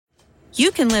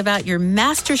you can live out your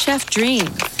MasterChef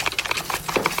dreams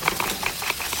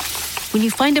when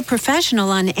you find a professional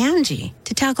on Angie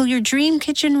to tackle your dream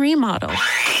kitchen remodel.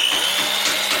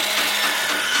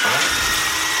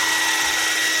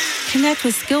 Connect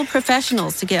with skilled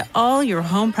professionals to get all your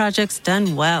home projects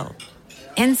done well.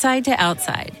 Inside to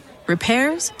outside,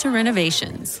 repairs to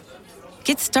renovations.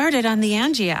 Get started on the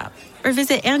Angie app or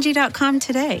visit Angie.com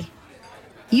today.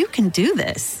 You can do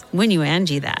this when you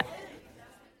Angie that.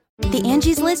 The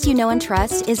Angie's List you know and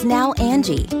trust is now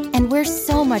Angie, and we're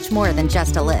so much more than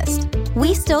just a list.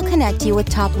 We still connect you with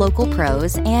top local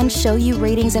pros and show you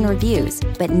ratings and reviews,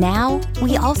 but now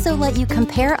we also let you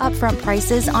compare upfront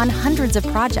prices on hundreds of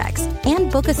projects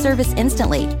and book a service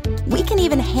instantly. We can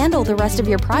even handle the rest of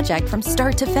your project from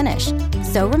start to finish.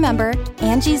 So remember,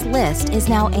 Angie's List is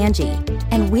now Angie,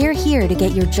 and we're here to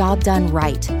get your job done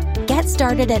right. Get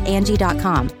started at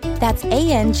Angie.com. That's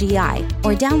ANGI,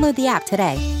 or download the app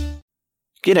today.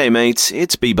 G'day mates,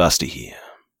 it's B-Buster here.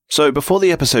 So before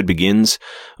the episode begins,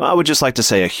 I would just like to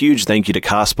say a huge thank you to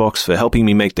Castbox for helping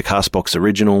me make the Castbox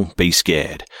original, Be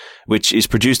Scared, which is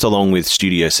produced along with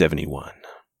Studio 71.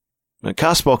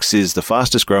 Castbox is the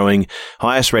fastest growing,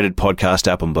 highest rated podcast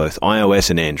app on both iOS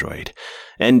and Android,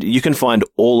 and you can find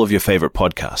all of your favorite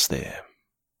podcasts there.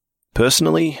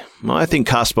 Personally, I think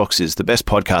Castbox is the best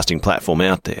podcasting platform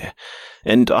out there,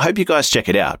 and I hope you guys check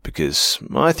it out because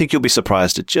I think you'll be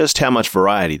surprised at just how much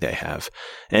variety they have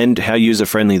and how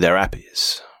user-friendly their app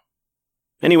is.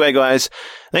 Anyway, guys,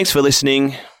 thanks for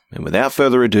listening, and without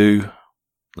further ado,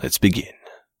 let's begin.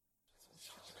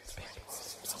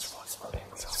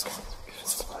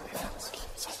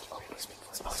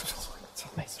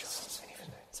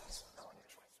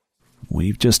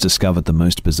 We've just discovered the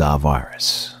most bizarre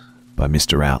virus by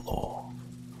Mr. Outlaw.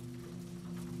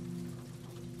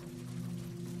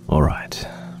 Alright,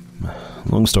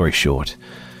 long story short,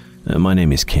 my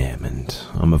name is Cam and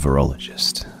I'm a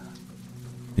virologist.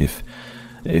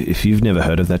 If you've never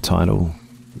heard of that title,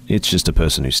 it's just a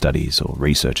person who studies or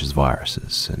researches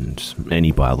viruses and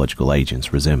any biological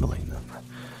agents resembling them.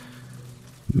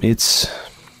 It's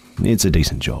a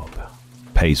decent job,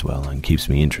 pays well and keeps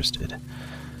me interested,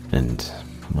 and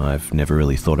I've never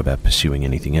really thought about pursuing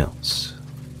anything else.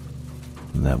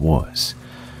 That was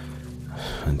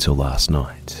until last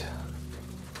night.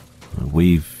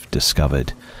 We've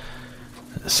discovered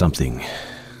something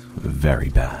very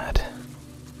bad.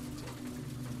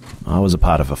 I was a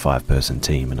part of a 5-person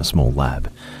team in a small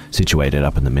lab situated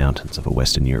up in the mountains of a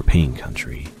Western European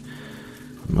country.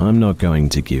 I'm not going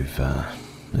to give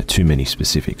too many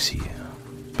specifics here,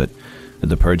 but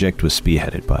the project was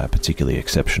spearheaded by a particularly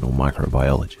exceptional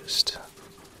microbiologist.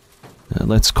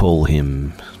 Let's call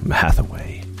him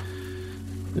Hathaway.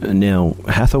 Now,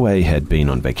 Hathaway had been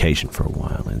on vacation for a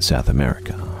while in South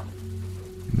America.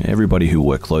 Everybody who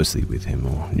worked closely with him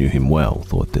or knew him well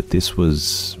thought that this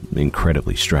was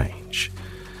incredibly strange.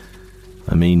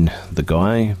 I mean, the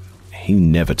guy, he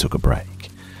never took a break.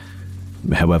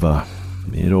 However,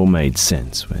 it all made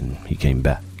sense when he came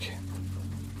back.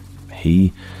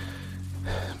 He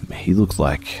looked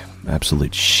like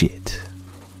absolute shit.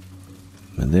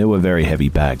 There were very heavy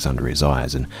bags under his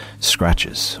eyes and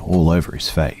scratches all over his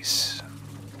face.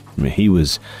 He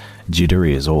was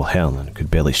jittery as all hell and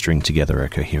could barely string together a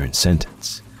coherent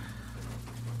sentence.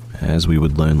 As we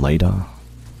would learn later,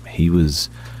 he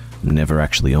was never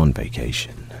actually on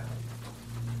vacation.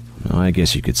 I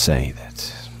guess you could say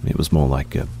that it was more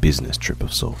like a business trip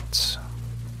of sorts.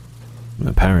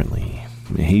 Apparently,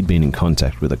 he'd been in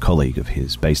contact with a colleague of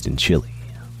his based in Chile.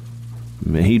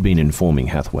 He'd been informing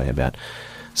Hathaway about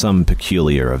some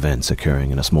peculiar events occurring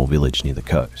in a small village near the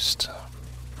coast.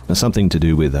 Something to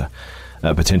do with a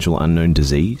potential unknown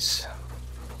disease.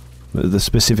 The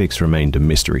specifics remained a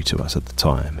mystery to us at the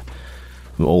time.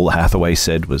 All Hathaway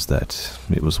said was that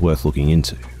it was worth looking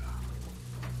into.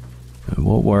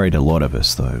 What worried a lot of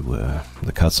us, though, were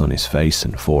the cuts on his face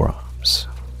and forearms.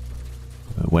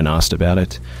 When asked about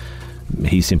it,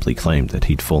 he simply claimed that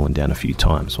he'd fallen down a few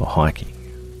times while hiking.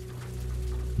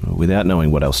 Without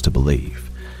knowing what else to believe,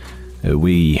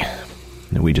 we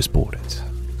just bought it.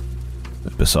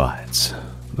 Besides,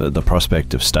 the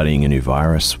prospect of studying a new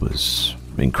virus was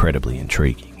incredibly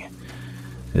intriguing.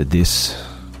 This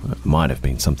might have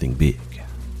been something big.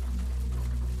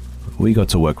 We got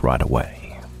to work right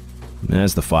away.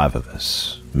 As the 5 of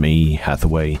us, me,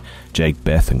 Hathaway, Jake,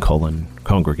 Beth and Colin,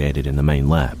 congregated in the main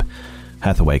lab,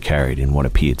 Hathaway carried in what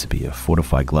appeared to be a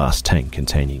fortified glass tank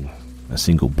containing a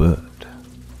single bird.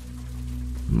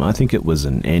 I think it was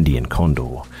an Andean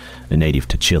condor, a native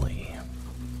to Chile.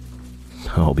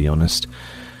 I'll be honest,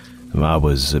 I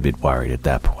was a bit worried at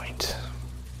that point.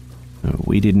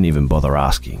 We didn't even bother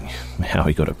asking how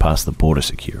he got it past the border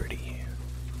security.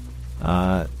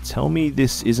 Tell me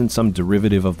this isn't some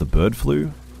derivative of the bird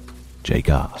flu? Jake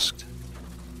asked.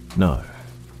 No,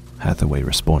 Hathaway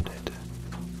responded.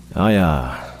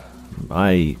 I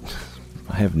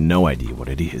have no idea what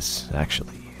it is,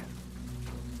 actually.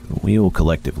 We all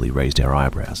collectively raised our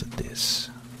eyebrows at this.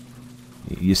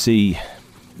 You see,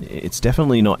 it's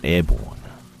definitely not airborne.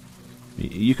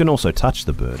 You can also touch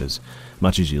the bird as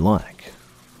much as you like,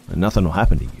 and nothing will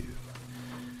happen to you.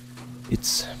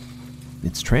 It's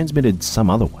transmitted some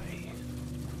other way.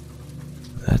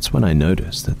 That's when I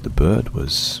noticed that the bird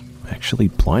was actually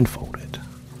blindfolded.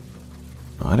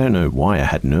 I don't know why I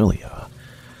hadn't earlier,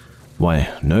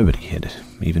 why nobody had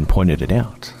even pointed it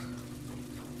out.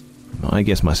 I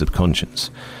guess my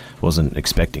subconscious wasn't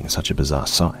expecting such a bizarre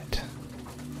sight.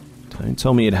 Don't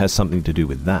tell me it has something to do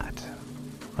with that,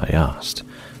 I asked,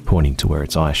 pointing to where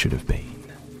its eye should have been.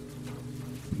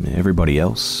 Everybody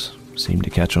else seemed to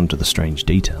catch on to the strange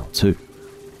detail, too.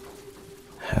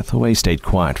 Hathaway stayed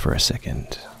quiet for a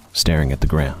second, staring at the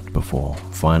ground before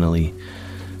finally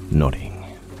nodding.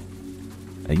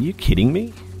 Are you kidding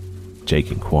me?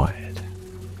 Jake inquired.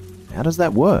 How does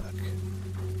that work?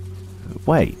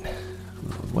 Wait,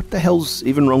 what the hell's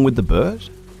even wrong with the bird?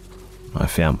 I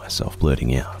found myself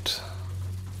blurting out,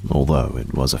 although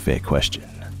it was a fair question.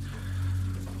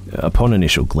 Upon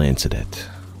initial glance at it,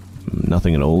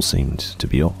 nothing at all seemed to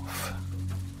be off.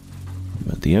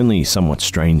 But the only somewhat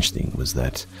strange thing was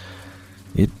that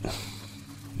it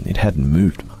hadn't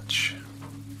moved much.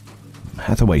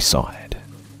 Hathaway sighed.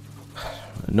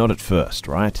 Not at first,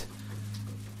 right?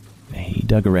 He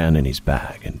dug around in his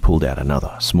bag and pulled out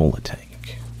another, smaller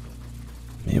tank.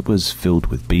 It was filled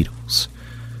with beetles.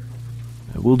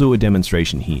 We'll do a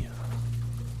demonstration here.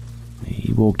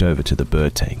 He walked over to the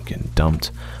bird tank and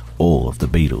dumped all of the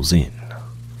beetles in.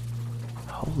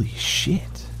 Holy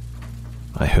shit,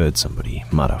 I heard somebody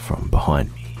mutter from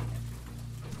behind me.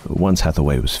 Once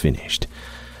Hathaway was finished,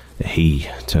 he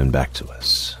turned back to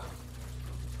us.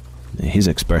 His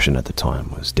expression at the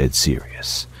time was dead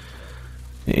serious.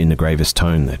 In the gravest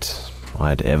tone that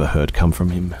I'd ever heard come from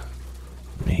him,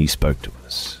 he spoke to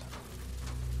us.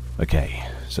 Okay,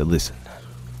 so listen.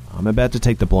 I'm about to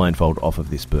take the blindfold off of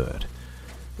this bird.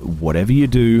 Whatever you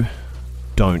do,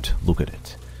 don't look at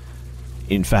it.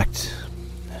 In fact,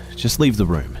 just leave the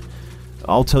room.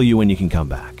 I'll tell you when you can come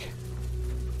back.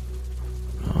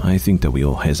 I think that we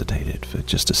all hesitated for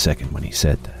just a second when he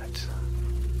said that.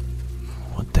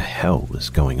 What the hell was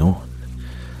going on?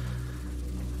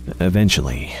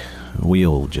 Eventually, we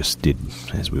all just did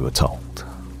as we were told.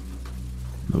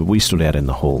 We stood out in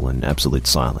the hall in absolute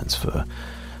silence for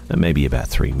maybe about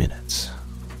 3 minutes.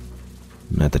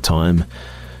 At the time,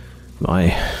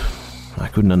 I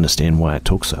couldn't understand why it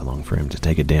took so long for him to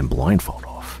take a damn blindfold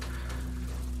off.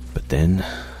 But then,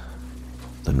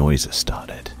 the noises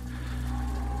started.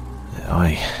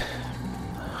 I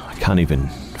can't even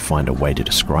find a way to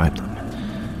describe them.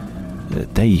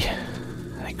 They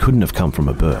couldn't have come from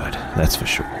a bird, that's for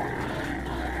sure.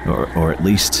 Or at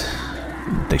least,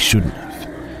 they shouldn't have.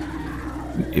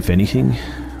 If anything,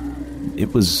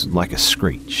 it was like a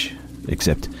screech,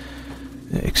 except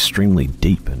extremely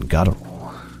deep and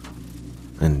guttural,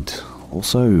 and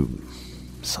also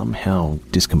somehow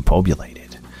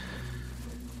discombobulated.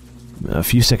 A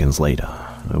few seconds later,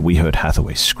 we heard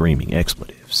Hathaway screaming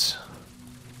expletives.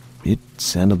 It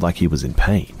sounded like he was in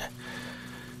pain.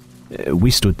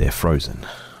 We stood there frozen,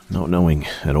 not knowing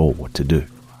at all what to do.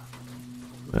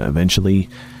 Eventually,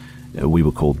 we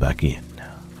were called back in.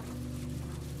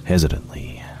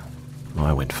 Hesitantly,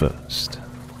 I went first.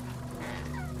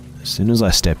 As soon as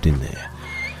I stepped in there,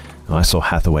 I saw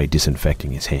Hathaway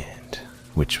disinfecting his hand,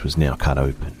 which was now cut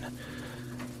open.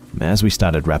 As we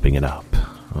started wrapping it up,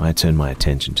 I turned my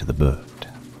attention to the bird.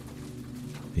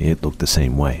 It looked the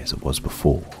same way as it was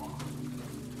before.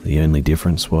 The only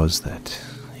difference was that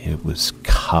it was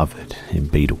covered in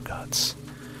beetle guts.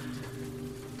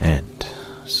 And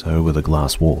so were the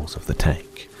glass walls of the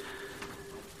tank.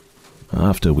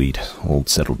 After we'd all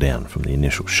settled down from the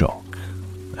initial shock,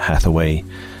 Hathaway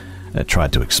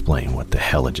tried to explain what the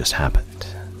hell had just happened.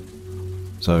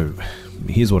 So,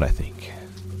 here's what I think.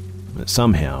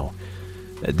 Somehow,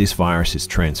 this virus is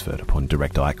transferred upon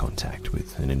direct eye contact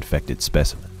with an infected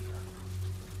specimen.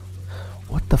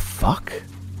 What the fuck?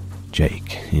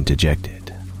 Jake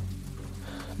interjected.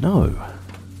 No,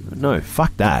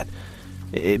 fuck that.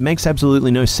 It makes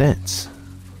absolutely no sense.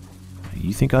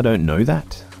 You think I don't know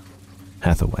that?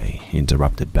 Hathaway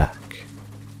interrupted back.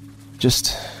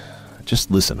 Just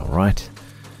listen, alright?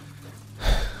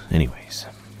 Anyways,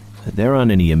 there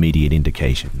aren't any immediate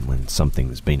indication when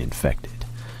something's been infected.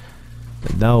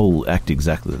 They'll act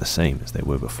exactly the same as they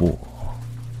were before.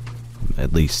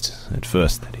 At least, at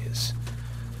first, that is.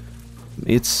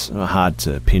 It's hard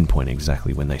to pinpoint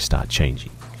exactly when they start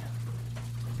changing.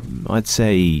 I'd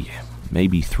say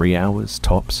maybe 3 hours,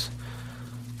 tops.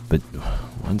 But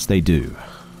once they do,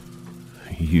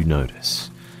 you notice.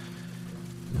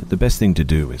 The best thing to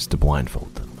do is to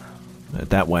blindfold them.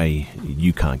 That way,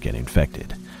 you can't get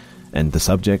infected, and the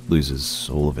subject loses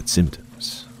all of its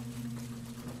symptoms.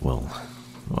 Well,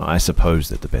 I suppose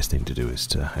that the best thing to do is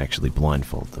to actually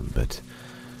blindfold them, but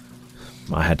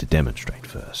I had to demonstrate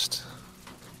first.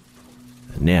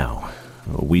 Now,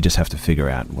 we just have to figure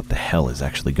out what the hell is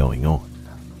actually going on.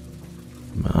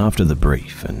 After the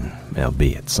brief, and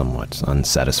albeit somewhat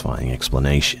unsatisfying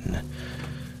explanation,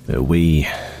 we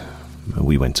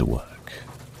went to work.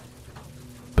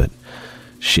 But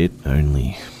shit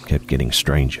only kept getting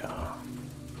stranger.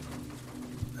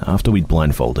 After we'd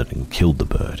blindfolded and killed the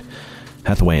bird,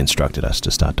 Hathaway instructed us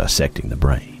to start dissecting the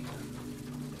brain.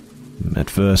 At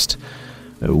first,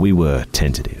 we were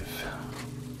tentative.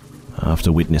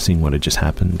 After witnessing what had just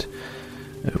happened,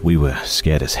 we were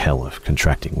scared as hell of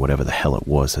contracting whatever the hell it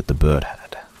was that the bird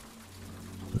had.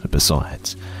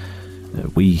 Besides,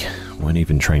 we weren't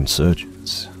even trained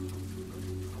surgeons.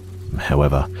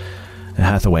 However,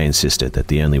 Hathaway insisted that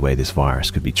the only way this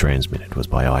virus could be transmitted was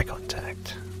by eye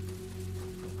contact.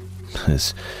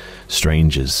 As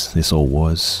strange as this all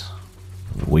was,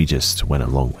 we just went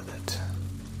along with it.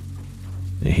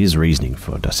 His reasoning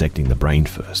for dissecting the brain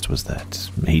first was that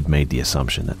he'd made the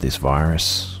assumption that this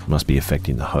virus must be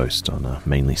affecting the host on a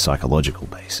mainly psychological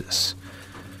basis.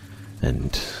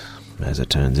 And as it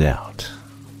turns out,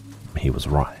 he was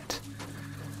right.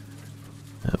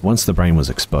 Once the brain was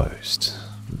exposed,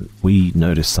 we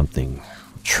noticed something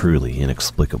truly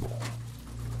inexplicable.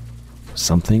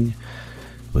 Something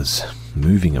was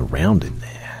moving around in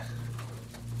there.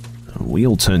 We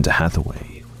all turned to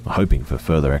Hathaway, hoping for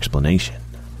further explanation.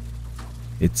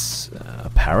 "It's a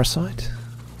parasite?"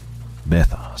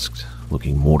 Beth asked,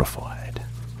 looking mortified.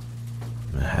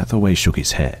 Hathaway shook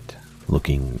his head,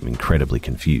 looking incredibly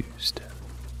confused.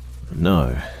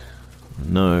 No,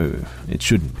 it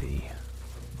shouldn't be.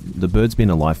 The bird's been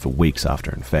alive for weeks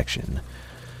after infection.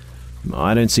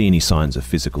 I don't see any signs of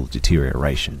physical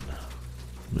deterioration.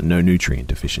 No nutrient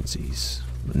deficiencies.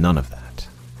 None of that.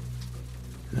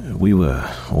 We were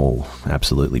all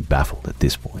absolutely baffled at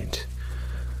this point.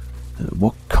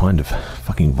 What kind of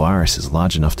fucking virus is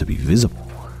large enough to be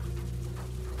visible?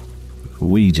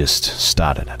 We just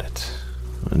started at it,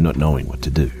 not knowing what to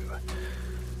do.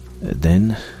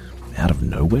 Then, out of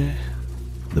nowhere,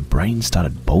 the brain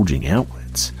started bulging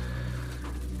outwards.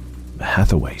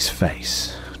 Hathaway's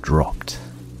face dropped.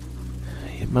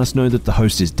 "It must know that the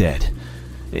host is dead.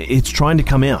 It's trying to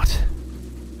come out."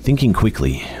 Thinking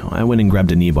quickly, I went and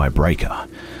grabbed a nearby breaker.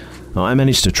 I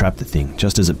managed to trap the thing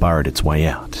just as it burrowed its way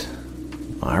out.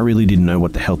 I really didn't know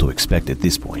what the hell to expect at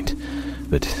this point,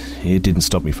 but it didn't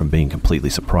stop me from being completely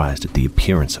surprised at the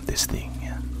appearance of this thing.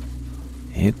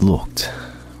 It looked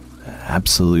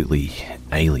absolutely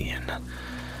alien.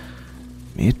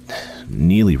 It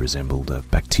nearly resembled a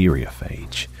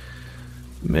bacteriophage,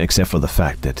 except for the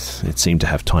fact that it seemed to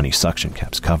have tiny suction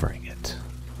caps covering it.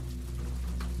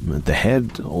 The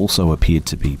head also appeared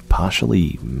to be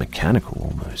partially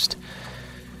mechanical almost,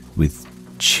 with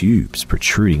tubes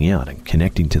protruding out and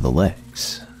connecting to the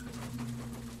legs.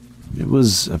 It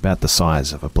was about the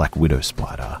size of a black widow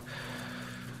spider.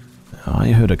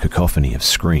 I heard a cacophony of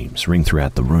screams ring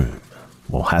throughout the room,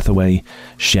 while Hathaway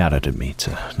shouted at me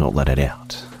to not let it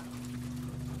out.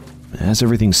 As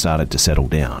everything started to settle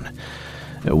down,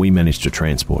 we managed to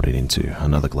transport it into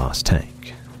another glass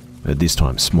tank, this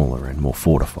time smaller and more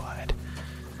fortified.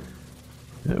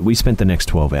 We spent the next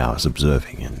 12 hours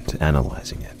observing and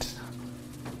analyzing it.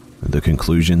 The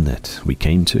conclusion that we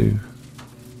came to,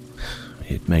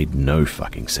 it made no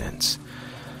fucking sense.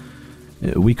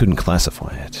 We couldn't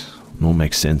classify it, nor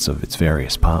make sense of its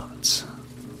various parts.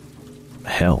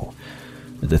 Hell,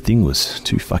 the thing was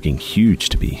too fucking huge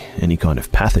to be any kind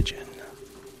of pathogen.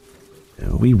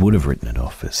 We would have written it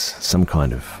off as some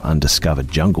kind of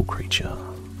undiscovered jungle creature.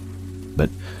 But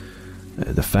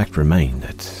the fact remained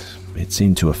that it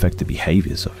seemed to affect the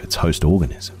behaviors of its host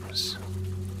organisms.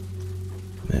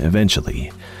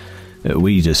 Eventually,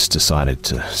 we just decided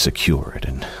to secure it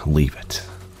and leave it,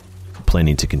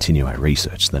 planning to continue our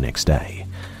research the next day,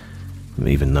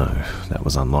 even though that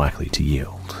was unlikely to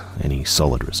yield any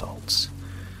solid results.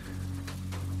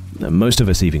 Most of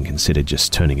us even considered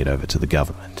just turning it over to the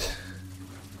government.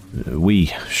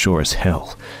 We, sure as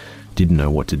hell, didn't know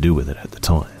what to do with it at the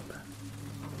time.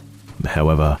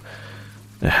 However,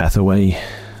 Hathaway,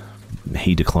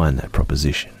 he declined that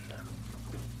proposition.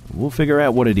 "We'll figure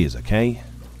out what it is, okay?"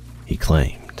 he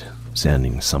claimed,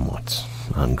 sounding somewhat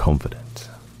unconfident.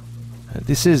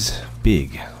 "This is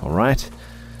big, alright?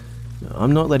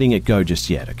 I'm not letting it go just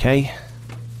yet, okay?"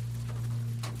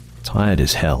 Tired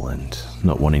as hell and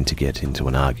not wanting to get into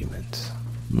an argument,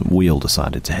 we all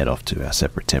decided to head off to our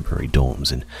separate temporary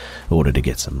dorms in order to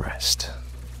get some rest.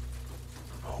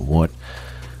 What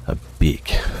a big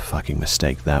fucking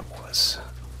mistake that was.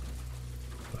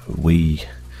 We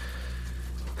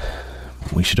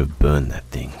should have burned that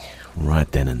thing right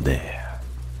then and there.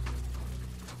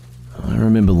 I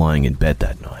remember lying in bed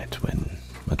that night when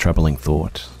a troubling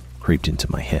thought creeped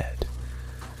into my head.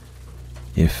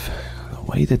 If the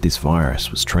way that this virus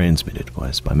was transmitted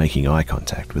was by making eye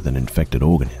contact with an infected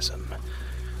organism,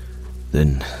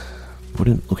 then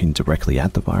wouldn't looking directly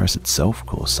at the virus itself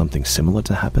cause something similar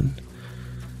to happen?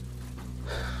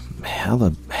 How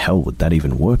the hell would that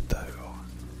even work, though?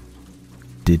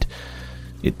 Did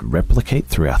it replicate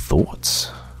through our thoughts?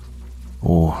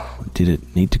 Or did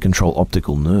it need to control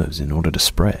optical nerves in order to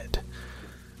spread?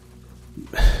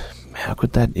 How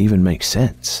could that even make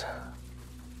sense?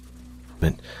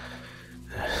 But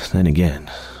then again,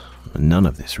 none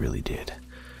of this really did.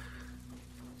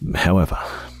 However,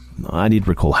 I did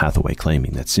recall Hathaway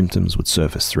claiming that symptoms would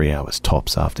surface 3 hours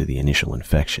tops after the initial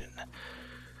infection.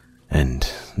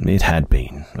 And it had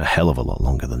been a hell of a lot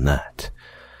longer than that.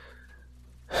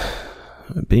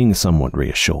 Being somewhat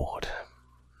reassured,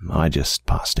 I just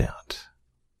passed out.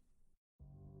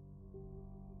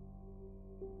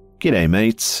 G'day,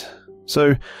 mates.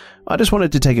 So, I just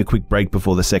wanted to take a quick break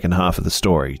before the second half of the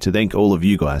story to thank all of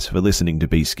you guys for listening to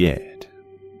Be Scared.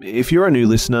 If you're a new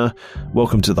listener,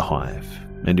 welcome to The Hive.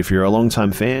 And if you're a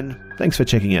long-time fan, thanks for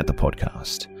checking out the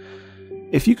podcast.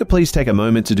 If you could please take a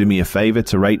moment to do me a favor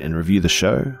to rate and review the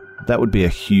show, that would be a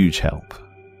huge help.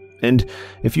 And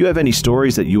if you have any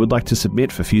stories that you would like to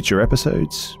submit for future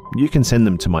episodes, you can send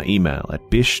them to my email at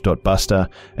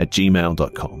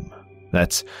bish.buster@gmail.com.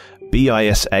 That's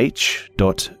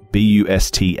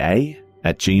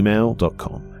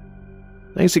bish.busta@gmail.com.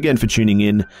 Thanks again for tuning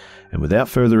in, and without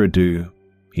further ado,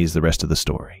 here's the rest of the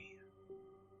story.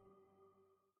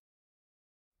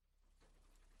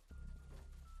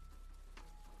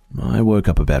 I woke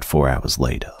up about 4 hours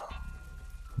later.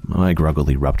 I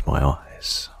groggily rubbed my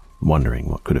eyes, wondering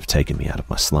what could have taken me out of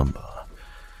my slumber.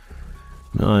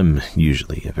 I'm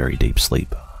usually a very deep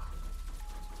sleeper.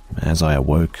 As I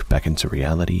awoke back into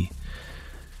reality,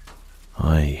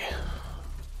 I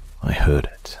heard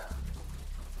it.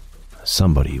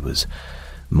 Somebody was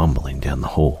mumbling down the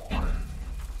hall.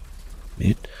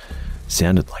 It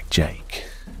sounded like Jake.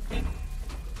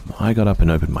 I got up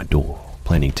and opened my door,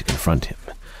 planning to confront him.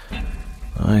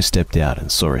 I stepped out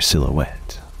and saw a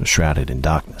silhouette, shrouded in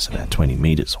darkness about 20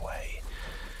 meters away.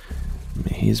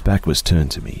 His back was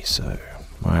turned to me, so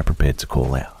I prepared to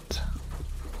call out.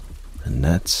 And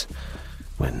that's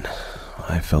when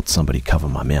I felt somebody cover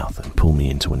my mouth and pull me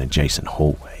into an adjacent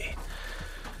hallway.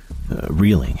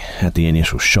 Reeling at the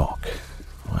initial shock,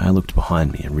 I looked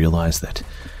behind me and realized that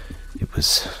it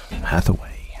was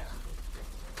Hathaway.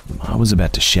 I was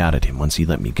about to shout at him once he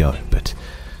let me go, but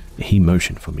he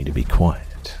motioned for me to be quiet.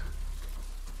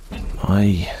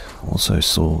 I also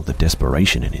saw the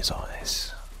desperation in his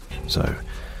eyes, so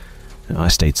I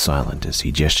stayed silent as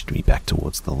he gestured me back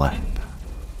towards the lab.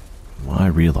 I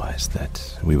realized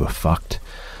that we were fucked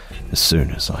as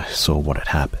soon as I saw what had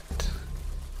happened.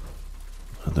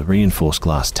 The reinforced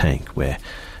glass tank where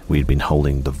we had been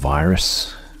holding the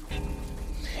virus,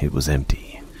 it was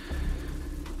empty.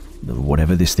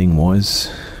 Whatever this thing was,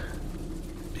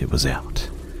 it was out.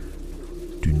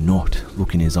 "Do not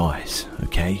look in his eyes,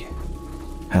 okay?"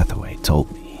 Hathaway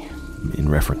told me, in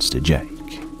reference to Jake.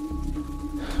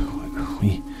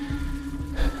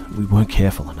 We weren't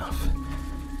careful enough.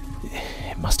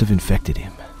 It must have infected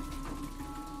him.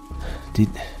 Did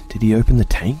he open the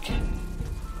tank?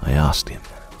 I asked him.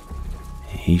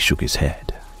 He shook his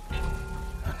head.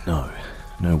 No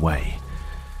way.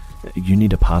 You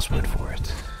need a password for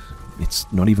it. It's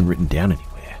not even written down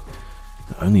anywhere.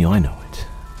 Only I know it.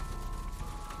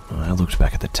 I looked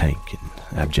back at the tank in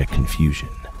abject confusion.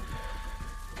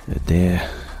 There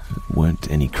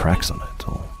weren't any cracks on it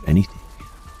or anything.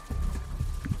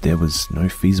 There was no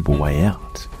feasible way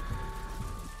out.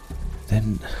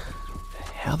 Then,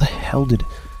 how the hell did...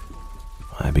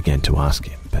 I began to ask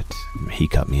him, but he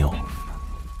cut me off.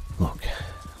 Look,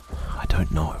 I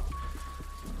don't know.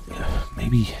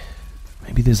 Maybe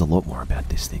there's a lot more about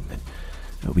this thing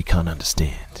that we can't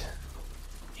understand.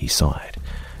 He sighed,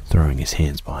 throwing his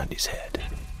hands behind his head.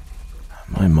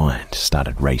 My mind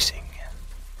started racing.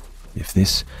 If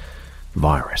this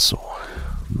virus, or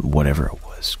whatever it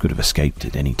was, could have escaped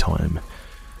at any time,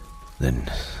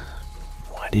 then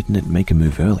why didn't it make a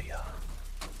move earlier?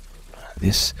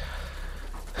 This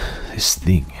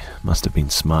thing must have been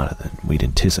smarter than we'd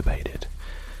anticipated.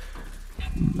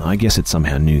 I guess it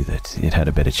somehow knew that it had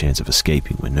a better chance of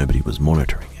escaping when nobody was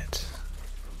monitoring it.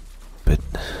 But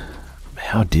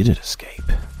how did it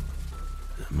escape?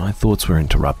 My thoughts were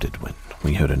interrupted when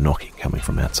we heard a knocking coming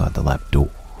from outside the lab door.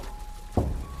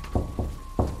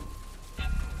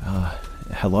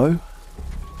 Hello?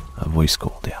 A voice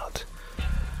called out.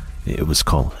 It was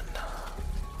Colin.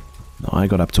 I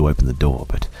got up to open the door,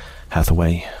 but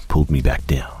Hathaway pulled me back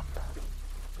down.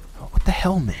 What the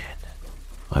hell, man?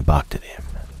 I barked at him.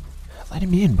 Let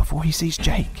him in before he sees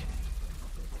Jake.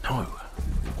 No,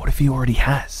 what if he already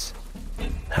has?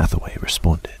 Hathaway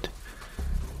responded.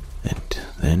 And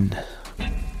then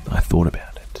I thought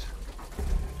about it.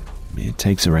 It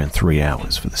takes around 3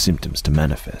 hours for the symptoms to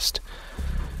manifest.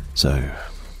 So,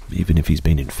 even if he's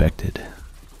been infected,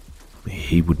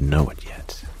 he wouldn't know it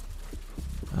yet.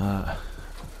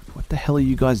 What the hell are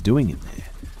you guys doing in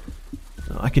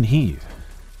there? I can hear you.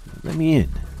 Let me in.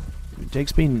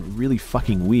 Jake's been really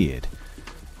fucking weird.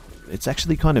 It's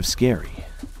actually kind of scary.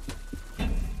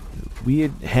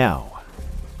 Weird how?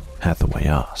 Hathaway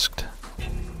asked.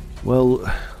 Well,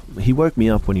 he woke me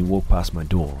up when he walked past my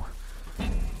door.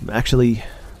 Actually,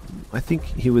 I think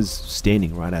he was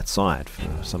standing right outside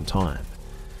for some time.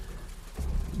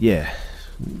 Yeah,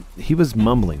 he was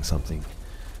mumbling something.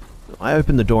 I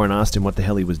opened the door and asked him what the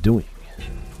hell he was doing.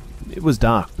 It was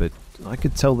dark, but I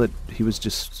could tell that he was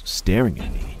just staring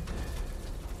at me.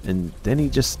 And then he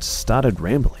just started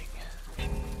rambling.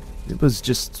 It was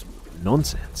just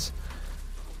nonsense.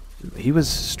 He was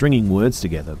stringing words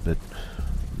together, but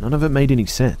none of it made any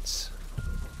sense.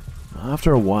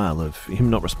 After a while of him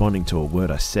not responding to a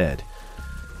word I said,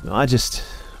 I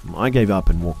gave up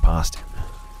and walked past him.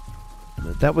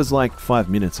 That was like 5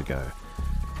 minutes ago.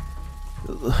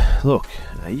 Look,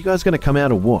 are you guys going to come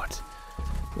out or what?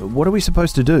 What are we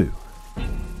supposed to do?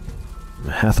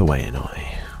 Hathaway and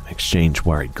I exchanged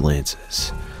worried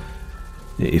glances.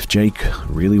 If Jake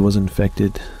really was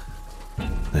infected,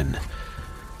 then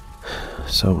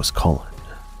so was Colin.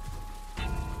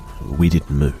 We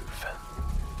didn't move.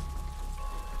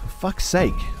 For fuck's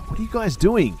sake, what are you guys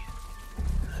doing?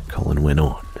 Colin went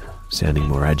on, sounding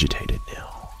more agitated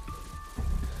now.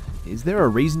 Is there a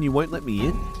reason you won't let me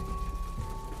in?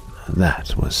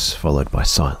 That was followed by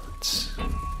silence.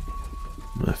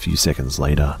 A few seconds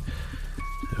later,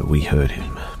 we heard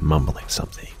him mumbling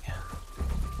something.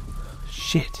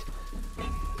 Shit.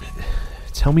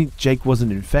 Tell me Jake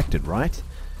wasn't infected, right?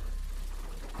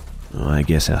 I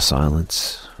guess our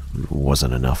silence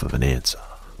wasn't enough of an answer.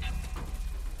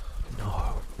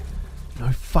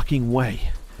 No fucking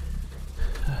way.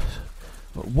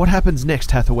 What happens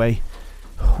next, Hathaway?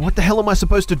 What the hell am I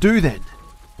supposed to do then?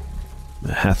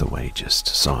 Hathaway just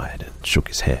sighed and shook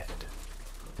his head.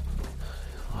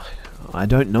 I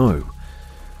don't know.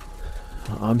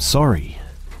 I'm sorry.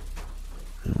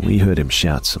 We heard him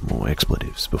shout some more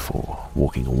expletives before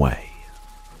walking away,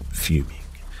 fuming.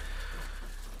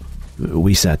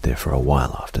 We sat there for a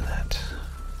while after that,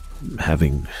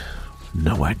 having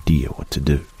no idea what to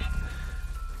do.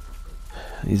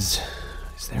 Is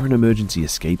there an emergency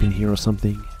escape in here or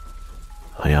something?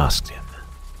 I asked him.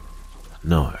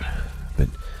 No, but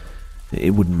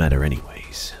it wouldn't matter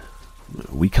anyways.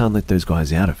 We can't let those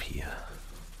guys out of here.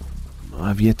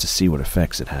 I've yet to see what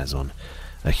effects it has on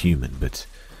a human, but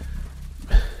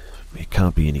it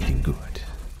can't be anything good.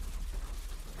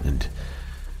 And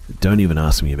don't even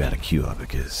ask me about a cure,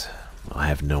 because I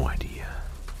have no idea.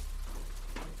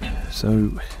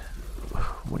 So,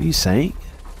 what are you saying?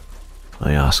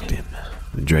 I asked him,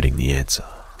 dreading the answer.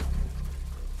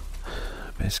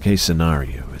 Best case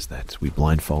scenario is that we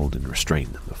blindfold and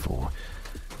restrain them before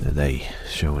they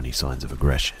show any signs of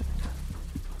aggression.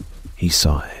 He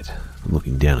sighed,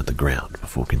 looking down at the ground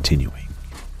before continuing.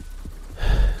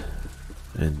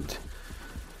 And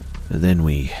then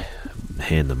we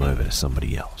hand them over to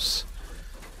somebody else.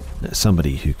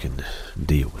 Somebody who can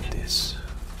deal with this.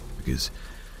 Because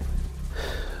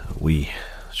we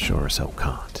sure as hell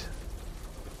can't.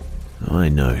 I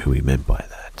know who he meant by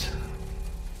that.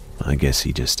 I guess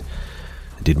he just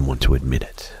didn't want to admit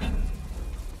it.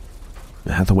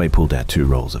 Hathaway pulled out 2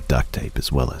 rolls of duct tape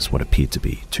as well as what appeared to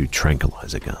be 2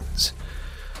 tranquilizer guns.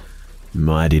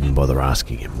 I didn't bother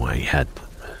asking him why he had them.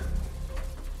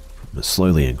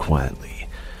 Slowly and quietly,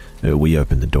 we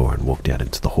opened the door and walked out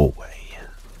into the hallway.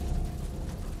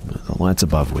 The lights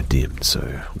above were dimmed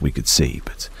so we could see,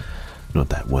 but not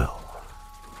that well.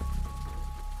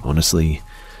 Honestly,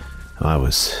 I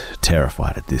was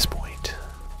terrified at this point.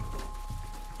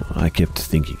 I kept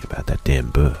thinking about that damn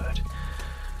bird.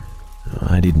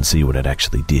 I didn't see what it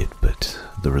actually did, but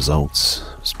the results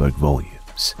spoke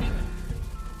volumes.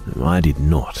 I did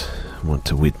not want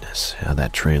to witness how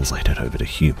that translated over to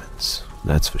humans,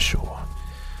 that's for sure.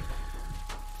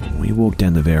 We walked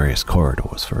down the various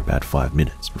corridors for about 5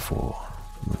 minutes before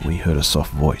we heard a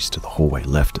soft voice to the hallway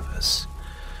left of us.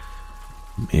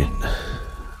 It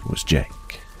was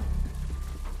Jake.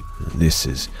 This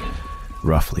is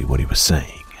roughly what he was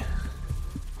saying.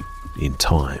 In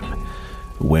time,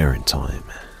 where in time?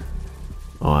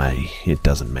 It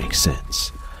doesn't make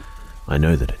sense. I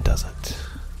know that it doesn't.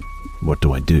 What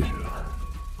do?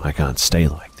 I can't stay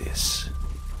like this.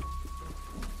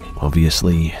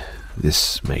 Obviously,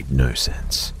 this made no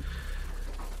sense.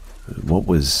 What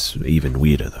was even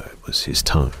weirder, though, was his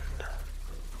tone.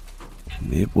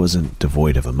 It wasn't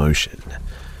devoid of emotion.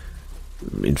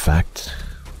 In fact,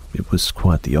 it was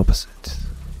quite the opposite.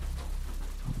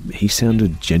 He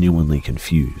sounded genuinely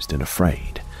confused and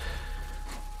afraid.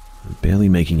 Barely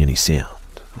making any sound,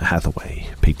 Hathaway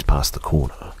peeked past the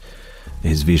corner,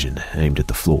 his vision aimed at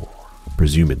the floor,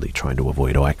 presumably trying to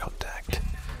avoid eye contact.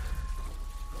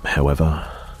 However,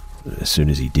 as soon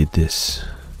as he did this,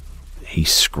 he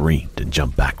screamed and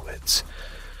jumped backwards.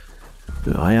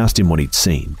 I asked him what he'd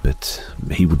seen, but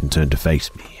he wouldn't turn to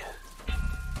face me.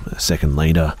 A second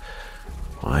later,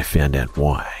 I found out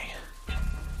why.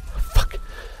 Fuck!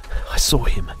 I saw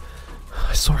him.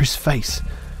 I saw his face.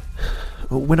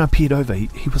 When I peered over,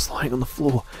 he was lying on the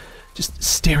floor, just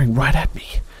staring right at me.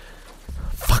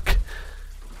 Fuck!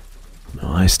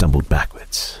 I stumbled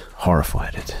backwards,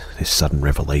 horrified at this sudden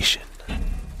revelation.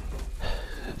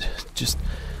 Just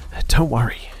don't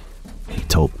worry, he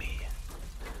told me.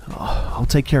 I'll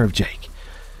take care of Jake.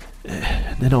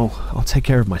 Then I'll take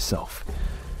care of myself.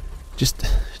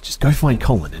 Just go find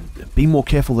Colin and be more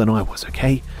careful than I was,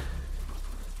 okay?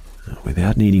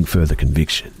 Without needing further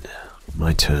conviction,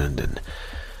 I turned and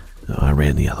I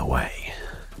ran the other way.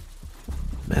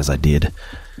 As I did,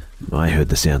 I heard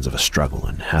the sounds of a struggle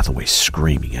and Hathaway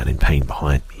screaming out in pain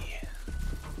behind me.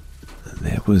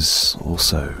 There was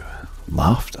also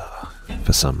laughter,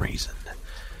 for some reason.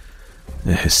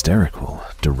 A hysterical,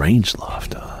 deranged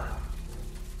laughter.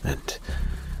 And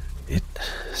it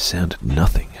sounded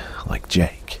nothing like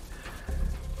Jake.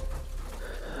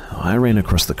 I ran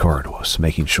across the corridors,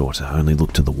 making sure to only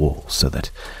look to the wall so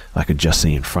that I could just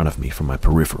see in front of me from my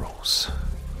peripherals.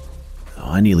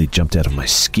 I nearly jumped out of my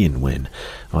skin when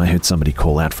I heard somebody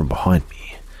call out from behind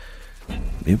me.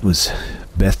 It was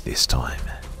Beth this time.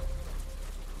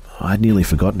 I'd nearly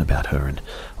forgotten about her and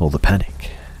all the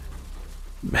panic.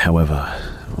 However,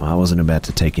 I wasn't about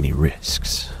to take any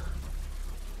risks.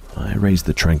 I raised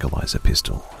the tranquilizer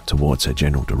pistol towards her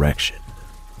general direction.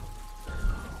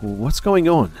 "What's going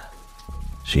on?"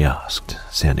 she asked,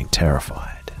 sounding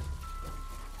terrified.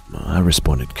 I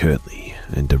responded curtly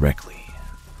and directly.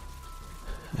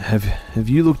 Have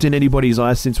you looked in anybody's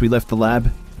eyes since we left the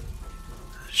lab?"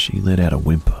 She let out a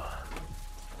whimper.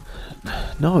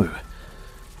 No,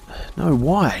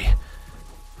 why?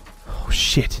 Oh,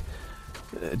 shit.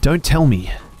 Don't tell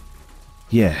me.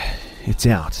 Yeah, it's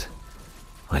out,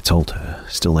 I told her,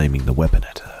 still aiming the weapon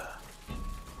at her.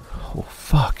 Oh,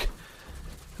 fuck.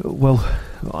 Well,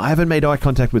 I haven't made eye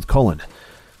contact with Colin,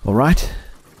 all right?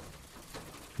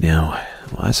 Now,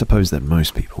 I suppose that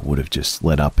most people would have just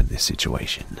let up in this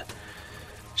situation.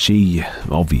 She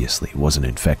obviously wasn't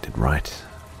infected, right?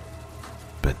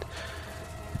 But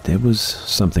there was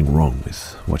something wrong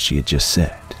with what she had just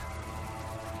said.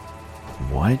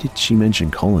 Why did she mention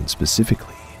Colin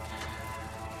specifically?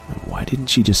 Why didn't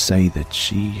she just say that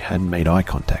she hadn't made eye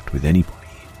contact with anybody?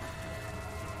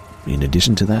 In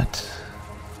addition to that,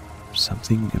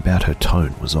 something about her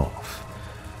tone was off.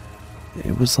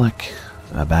 It was like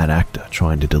a bad actor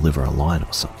trying to deliver a line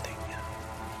or something.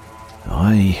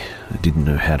 I didn't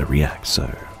know how to react,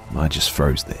 so I just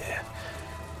froze there.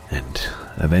 And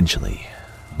eventually,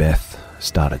 Beth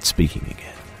started speaking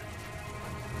again.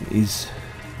 Is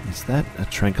that a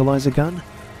tranquilizer gun?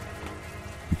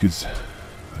 Because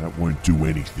that won't do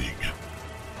anything.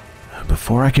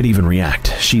 Before I could even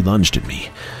react, she lunged at me.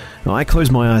 I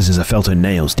closed my eyes as I felt her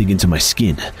nails dig into my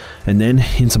skin, and then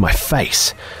into my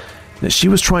face. She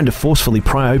was trying to forcefully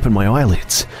pry open my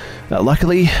eyelids.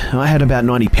 Luckily, I had about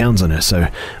 90 pounds on her, so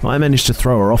I managed to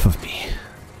throw her off of me.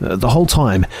 The whole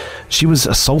time, she was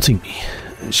assaulting me.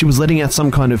 She was letting out some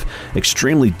kind of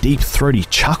extremely deep, throaty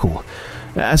chuckle,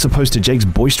 as opposed to Jake's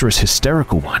boisterous,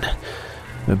 hysterical one.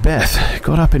 Beth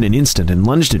got up in an instant and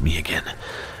lunged at me again.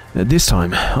 This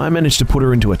time, I managed to put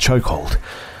her into a chokehold.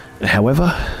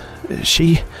 However,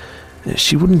 she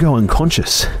wouldn't go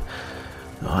unconscious.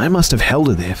 I must have held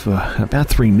her there for about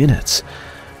 3 minutes,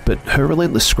 but her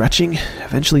relentless scratching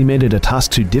eventually made it a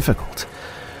task too difficult.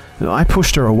 I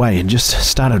pushed her away and just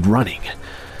started running.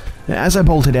 As I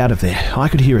bolted out of there, I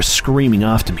could hear her screaming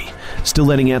after me, still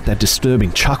letting out that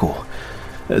disturbing chuckle.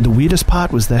 The weirdest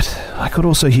part was that I could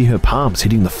also hear her palms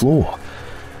hitting the floor.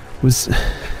 Was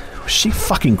she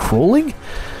fucking crawling?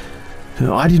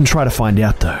 I didn't try to find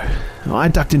out though. I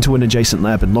ducked into an adjacent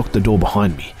lab and locked the door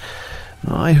behind me.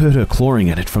 I heard her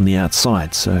clawing at it from the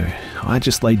outside, so I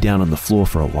just laid down on the floor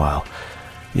for a while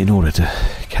in order to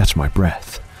catch my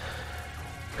breath.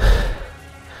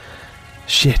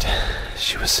 Shit,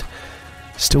 she was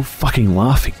still fucking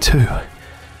laughing too.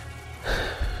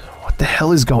 What the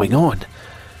hell is going on?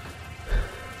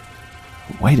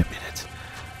 Wait a minute,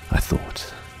 I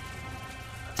thought.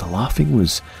 The laughing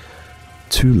was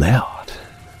too loud.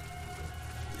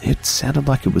 It sounded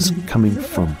like it was coming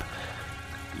from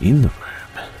in the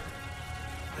room.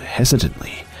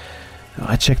 Hesitantly,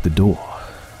 I checked the door,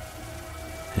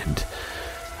 and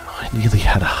I nearly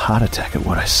had a heart attack at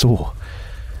what I saw.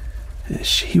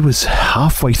 She was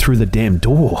halfway through the damn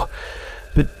door,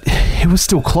 but it was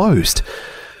still closed.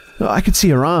 I could see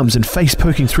her arms and face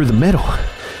poking through the metal.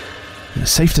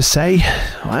 Safe to say,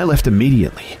 I left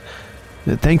immediately.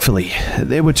 Thankfully,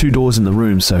 there were 2 doors in the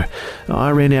room, so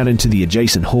I ran out into the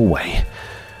adjacent hallway.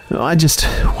 I just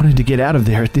wanted to get out of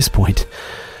there at this point.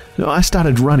 I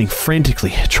started running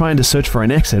frantically, trying to search for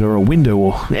an exit or a window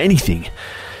or anything.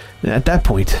 At that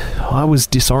point, I was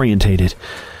disorientated.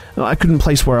 I couldn't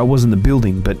place where I was in the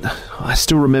building, but I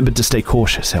still remembered to stay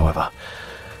cautious, however.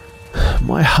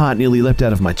 My heart nearly leapt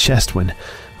out of my chest when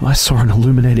I saw an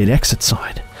illuminated exit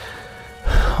sign.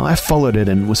 I followed it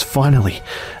and was finally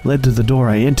led to the door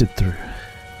I entered through.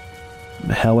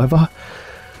 However,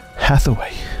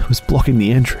 Hathaway was blocking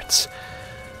the entrance.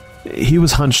 He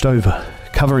was hunched over,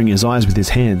 covering his eyes with his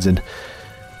hands, and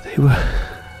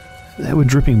they were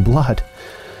dripping blood.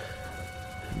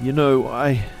 You know,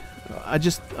 I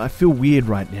feel weird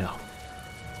right now.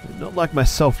 Not like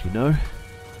myself, you know.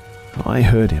 I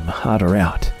heard him utter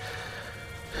out.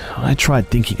 I tried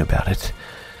thinking about it.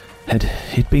 Had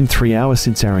it been 3 hours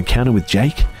since our encounter with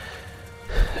Jake?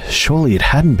 Surely it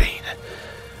hadn't been.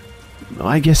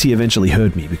 I guess he eventually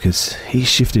heard me because he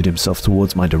shifted himself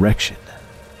towards my direction.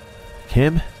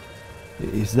 Cam?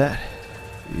 Is that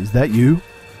you?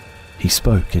 He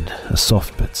spoke in a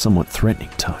soft but somewhat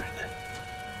threatening tone.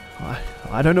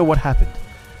 I don't know what happened.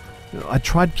 I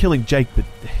tried killing Jake, but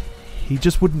he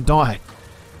just wouldn't die.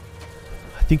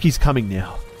 I think he's coming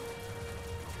now.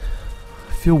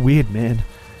 I feel weird, man.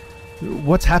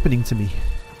 What's happening to me?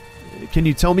 Can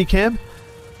you tell me, Cam?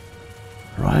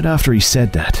 Right after he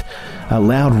said that, a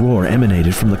loud roar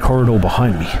emanated from the corridor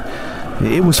behind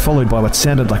me. It was followed by what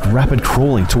sounded like rapid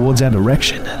crawling towards our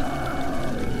direction.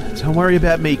 Don't worry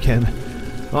about me, Cam.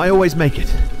 I always make it.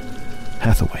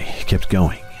 Hathaway kept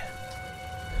going.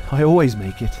 I always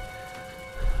make it.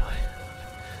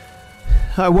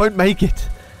 I won't make it.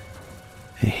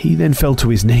 He then fell to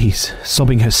his knees,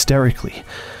 sobbing hysterically.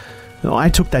 I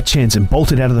took that chance and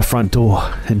bolted out of the front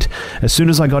door, and as soon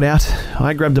as I got out,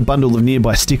 I grabbed a bundle of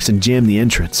nearby sticks and jammed the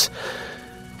entrance.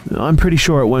 I'm pretty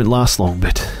sure it won't last long,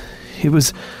 but it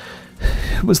was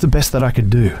the best that I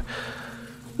could do.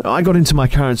 I got into my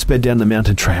car and sped down the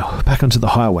mountain trail, back onto the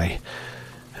highway.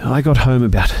 I got home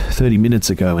about 30 minutes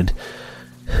ago, and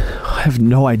I have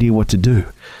no idea what to do.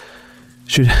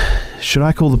 Should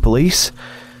I call the police?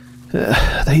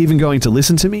 Are they even going to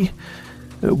listen to me?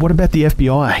 What about the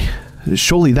FBI?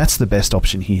 Surely that's the best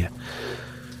option here.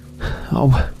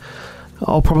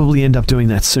 I'll probably end up doing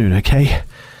that soon, okay?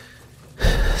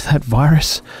 That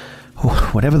virus, or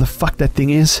whatever the fuck that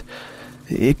thing is,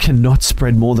 it cannot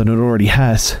spread more than it already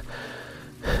has.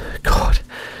 God,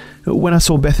 when I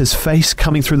saw Betha's face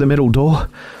coming through the metal door,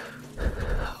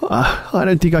 I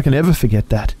don't think I can ever forget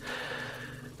that.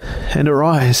 And her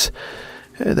eyes,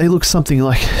 they looked something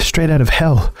like straight out of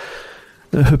hell.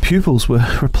 Her pupils were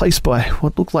replaced by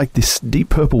what looked like this deep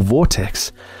purple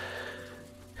vortex.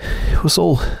 It was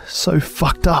all so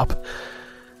fucked up.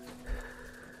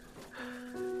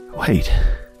 Wait.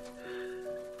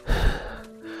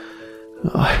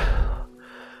 I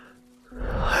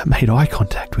made eye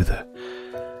contact with her,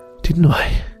 didn't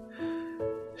I?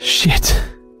 Shit.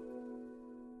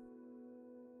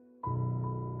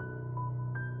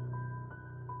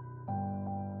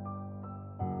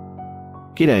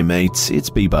 G'day mates, it's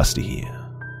B-Buster here.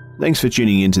 Thanks for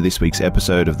tuning in to this week's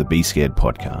episode of the Be Scared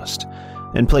podcast.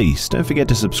 And please, don't forget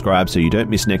to subscribe so you don't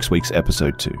miss next week's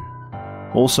episode too.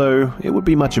 Also, it would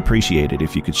be much appreciated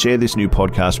if you could share this new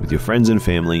podcast with your friends and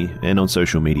family and on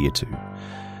social media too.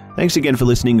 Thanks again for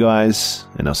listening, guys,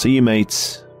 and I'll see you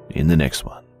mates in the next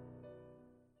one.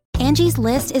 Angie's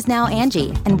List is now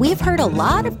Angie, and we've heard a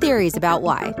lot of theories about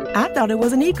why. I thought it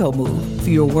was an eco move.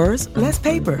 Fewer words, less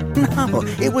paper. No,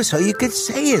 it was so you could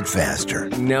say it faster.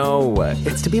 No,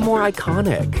 it's to be more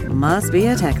iconic. Must be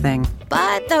a tech thing.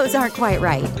 But those aren't quite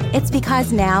right. It's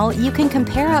because now you can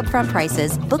compare upfront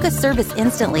prices, book a service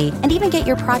instantly, and even get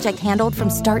your project handled from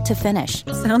start to finish.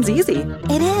 Sounds easy.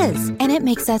 It is, and it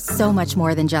makes us so much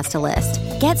more than just a list.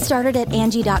 Get started at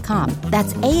Angie.com.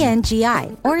 That's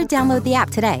ANGI, or download the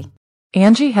app today.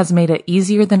 Angie has made it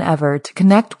easier than ever to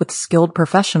connect with skilled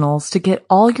professionals to get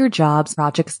all your jobs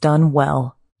projects done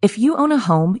well. If you own a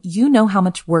home, you know how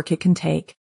much work it can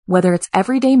take, whether it's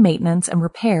everyday maintenance and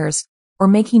repairs or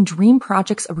making dream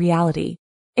projects a reality.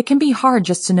 It can be hard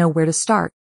just to know where to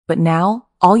start, but now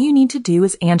all you need to do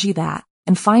is Angie that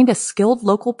and find a skilled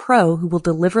local pro who will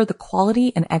deliver the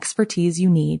quality and expertise you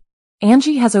need.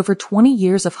 Angie has over 20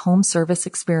 years of home service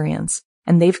experience,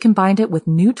 and they've combined it with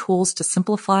new tools to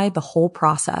simplify the whole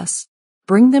process.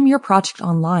 Bring them your project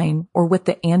online or with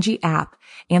the Angie app,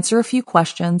 answer a few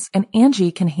questions, and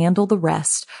Angie can handle the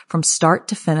rest from start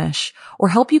to finish, or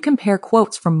help you compare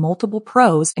quotes from multiple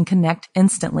pros and connect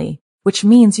instantly, which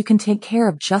means you can take care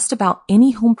of just about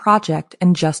any home project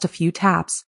in just a few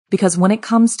taps. Because when it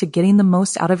comes to getting the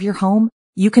most out of your home,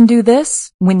 you can do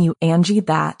this when you Angie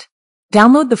that.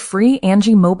 Download the free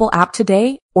Angie mobile app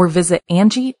today or visit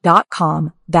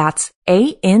Angie.com. That's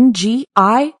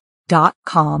ANGI.com.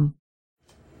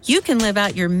 You can live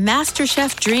out your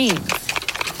MasterChef dreams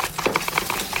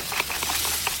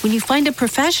when you find a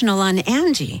professional on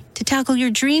Angie to tackle your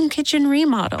dream kitchen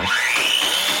remodel.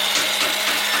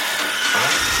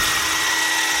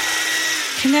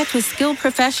 Connect with skilled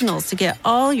professionals to get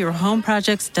all your home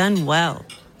projects done well.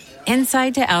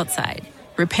 Inside to outside,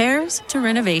 repairs to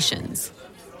renovations.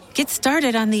 Get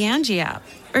started on the Angie app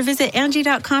or visit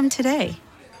Angie.com today.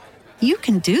 You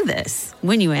can do this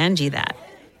when you Angie that.